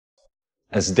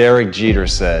As Derek Jeter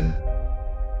said,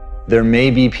 there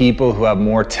may be people who have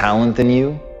more talent than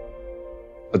you,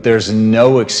 but there's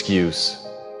no excuse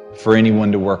for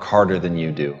anyone to work harder than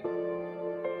you do.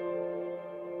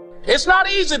 It's not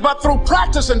easy, but through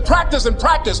practice and practice and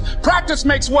practice. Practice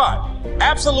makes what?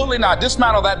 Absolutely not.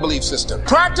 Dismantle that belief system.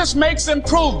 Practice makes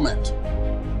improvement.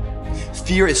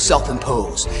 Fear is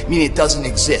self-imposed, meaning it doesn't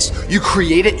exist. You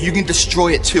create it, you can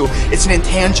destroy it too. It's an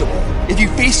intangible. If you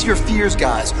face your fears,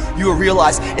 guys, you will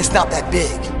realize it's not that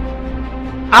big.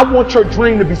 I want your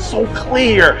dream to be so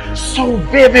clear, so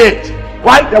vivid,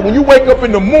 right? That when you wake up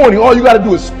in the morning, all you got to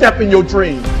do is step in your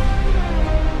dream.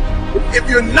 If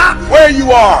you're not where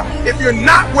you are, if you're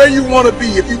not where you want to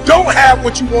be, if you don't have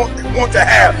what you want to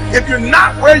have, if you're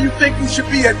not where you think you should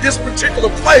be at this particular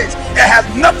place, it has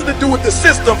nothing to do with the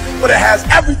system, but it has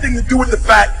everything to do with the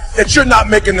fact that you're not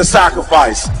making the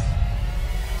sacrifice.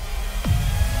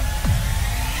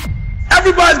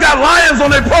 Everybody's got lions on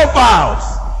their profiles.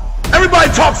 Everybody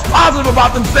talks positive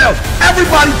about themselves.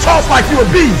 Everybody talks like you're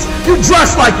a beast. You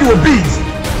dress like you're a beast.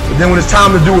 But then when it's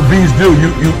time to do what beasts do,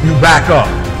 you back up.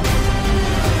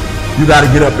 You got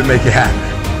to get up and make it happen.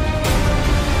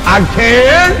 I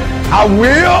can, I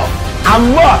will, I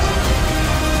must.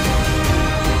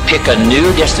 Pick a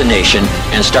new destination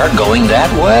and start going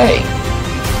that way.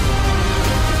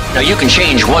 Now you can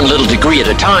change one little degree at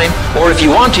a time, or if you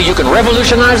want to, you can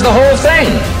revolutionize the whole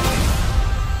thing.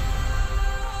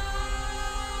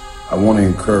 I want to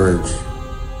encourage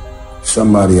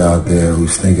somebody out there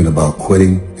who's thinking about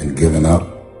quitting and giving up.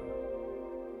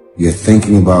 You're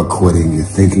thinking about quitting, you're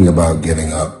thinking about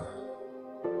giving up.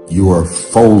 You are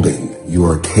folding, you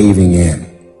are caving in.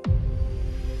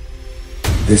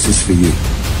 This is for you.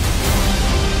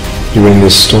 You're in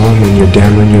this storm and you're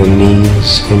down on your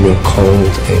knees and you're cold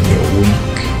and you're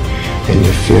weak and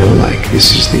you feel like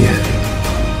this is the end.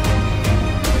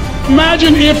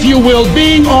 Imagine, if you will,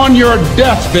 being on your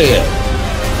deathbed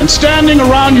and standing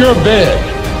around your bed,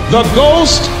 the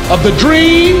ghost of the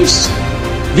dreams,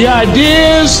 the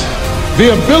ideas, the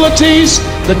abilities,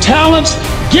 the talents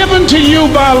given to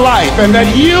you by life, and that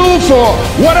you, for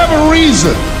whatever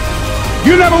reason,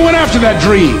 you never went after that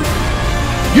dream.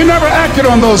 You never acted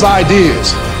on those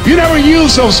ideas. You never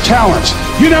used those talents.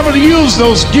 You never used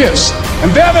those gifts.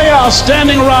 And there they are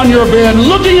standing around your bed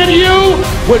looking at you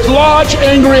with large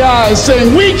angry eyes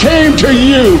saying, "We came to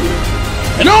you,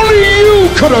 and only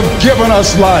you could have given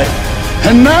us life.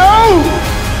 And now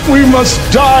we must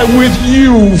die with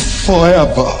you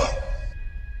forever."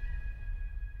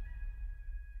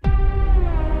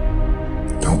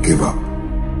 Don't give up.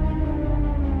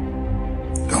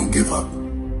 Don't give up.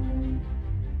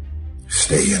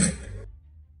 Stay in it.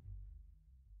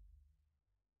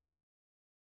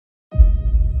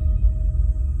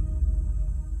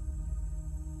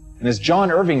 And as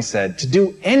John Irving said, to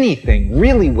do anything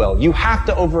really well, you have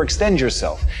to overextend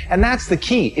yourself. And that's the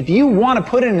key. If you want to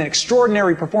put in an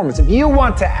extraordinary performance, if you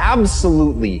want to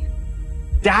absolutely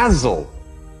dazzle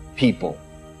people,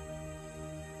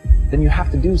 then you have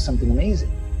to do something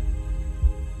amazing.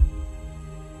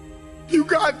 You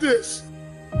got this.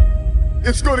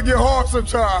 It's going to get hard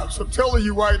sometimes, I'm telling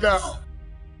you right now.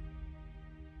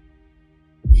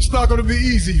 It's not going to be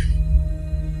easy,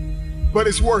 but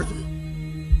it's worth it.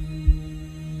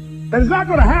 And it's not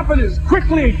going to happen as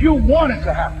quickly as you want it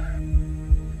to happen.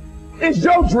 It's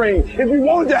your dream. If you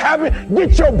want it to happen,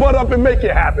 get your butt up and make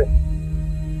it happen.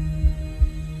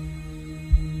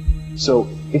 So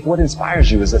if what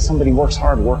inspires you is that somebody works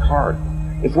hard, work hard.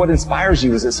 If what inspires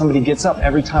you is that somebody gets up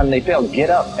every time they fail, get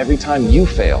up every time you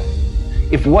fail.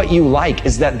 If what you like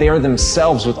is that they're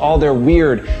themselves with all their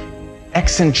weird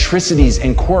eccentricities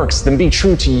and quirks, then be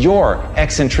true to your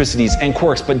eccentricities and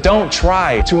quirks, but don't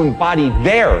try to embody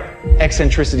their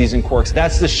eccentricities and quirks.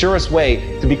 That's the surest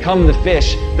way to become the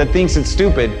fish that thinks it's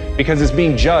stupid because it's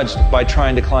being judged by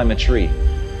trying to climb a tree.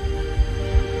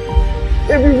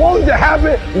 If you want it to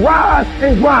happen, rise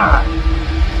and grind.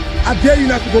 I dare you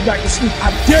not to go back to sleep.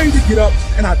 I dare you to get up,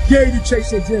 and I dare you to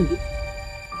chase your dream.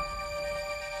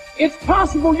 It's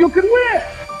possible you can win.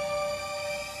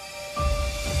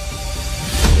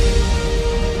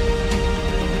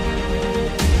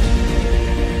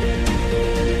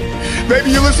 Maybe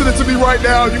you're listening to me right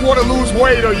now, you want to lose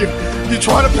weight, or you're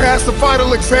trying to pass the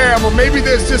final exam, or maybe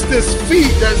there's just this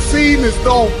feat that seems as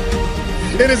though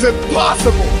it is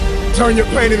impossible. Turn your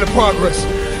pain into progress.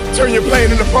 Turn your pain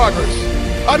into progress.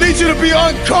 I need you to be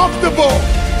uncomfortable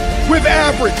with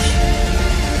average.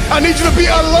 I need you to be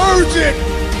allergic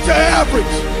to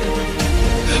average.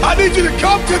 I need you to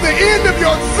come to the end of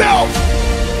yourself.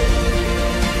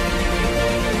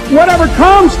 Whatever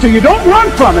comes to you, don't run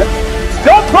from it.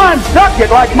 Don't try and duck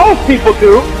it like most people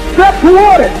do. Step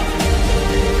toward it.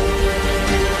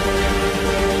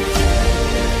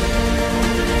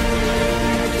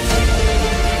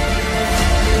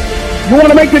 You want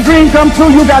to make your dream come true,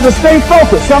 you got to stay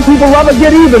focused. Some people rather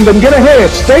get even than get ahead.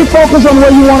 Stay focused on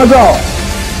where you want to go.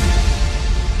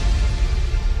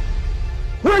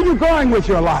 Where are you going with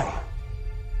your life?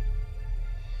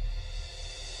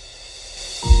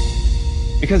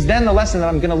 Because then the lesson that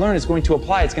I'm going to learn is going to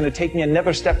apply. It's going to take me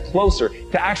another step closer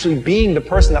to actually being the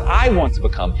person that I want to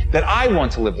become, that I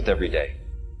want to live with every day.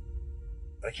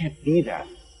 But I can't be that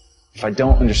if I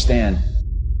don't understand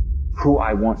who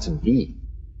I want to be.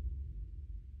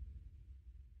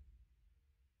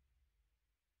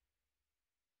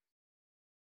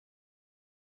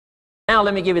 Now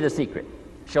let me give you the secret.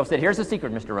 Shoaff said, here's the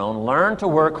secret, Mr. Rohn. Learn to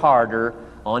work harder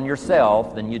on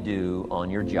yourself than you do on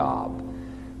your job.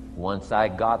 Once I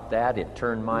got that, it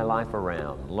turned my life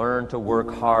around. Learn to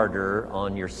work harder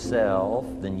on yourself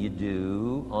than you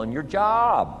do on your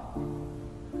job.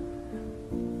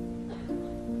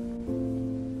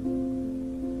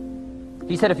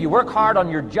 He said, if you work hard on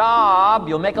your job,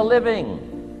 you'll make a living.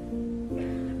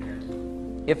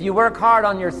 If you work hard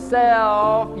on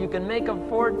yourself, you can make a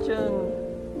fortune.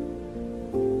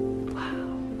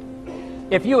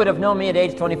 If you would have known me at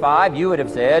age 25, you would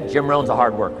have said, Jim Rohn's a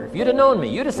hard worker. If you'd have known me,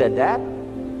 you'd have said that.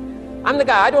 I'm the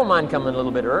guy, I don't mind coming a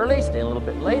little bit early, staying a little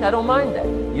bit late, I don't mind that.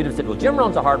 You'd have said, well, Jim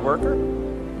Rohn's a hard worker.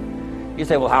 You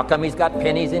say, well, how come he's got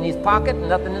pennies in his pocket and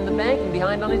nothing in the bank and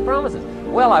behind on his promises?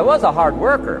 Well, I was a hard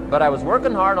worker, but I was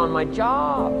working hard on my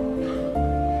job,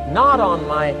 not on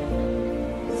myself.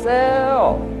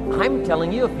 I'm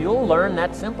telling you, if you'll learn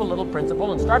that simple little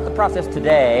principle and start the process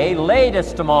today,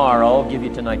 latest tomorrow, I'll give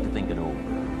you tonight to think it over.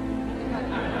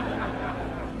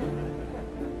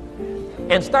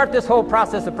 And start this whole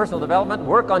process of personal development,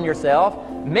 work on yourself,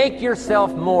 make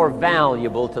yourself more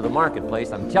valuable to the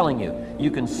marketplace. I'm telling you,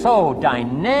 you can so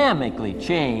dynamically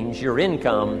change your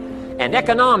income, and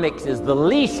economics is the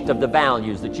least of the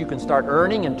values that you can start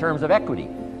earning in terms of equity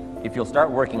if you'll start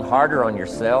working harder on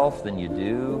yourself than you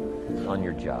do on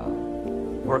your job.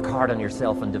 Work hard on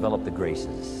yourself and develop the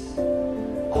graces.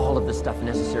 All of the stuff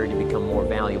necessary to become more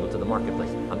valuable to the marketplace.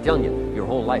 I'm telling you, your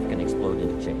whole life can explode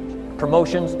into change.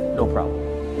 Promotions, no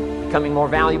problem. Becoming more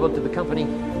valuable to the company,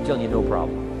 I'm telling you, no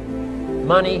problem.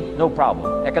 Money, no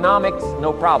problem. Economics,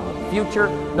 no problem. Future,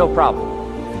 no problem.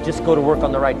 You just go to work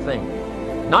on the right thing.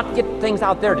 Not get things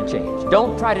out there to change.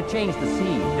 Don't try to change the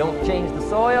seed. Don't change the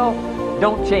soil.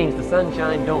 Don't change the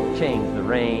sunshine. Don't change the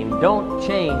rain. Don't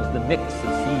change the mix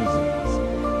of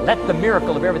seasons. Let the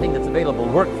miracle of everything that's available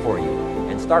work for you,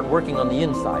 and start working on the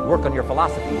inside. Work on your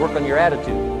philosophy. Work on your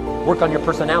attitude. Work on your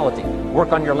personality.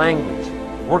 Work on your language.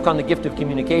 Work on the gift of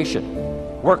communication.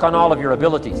 Work on all of your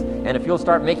abilities. And if you'll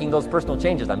start making those personal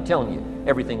changes, I'm telling you,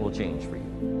 everything will change for you.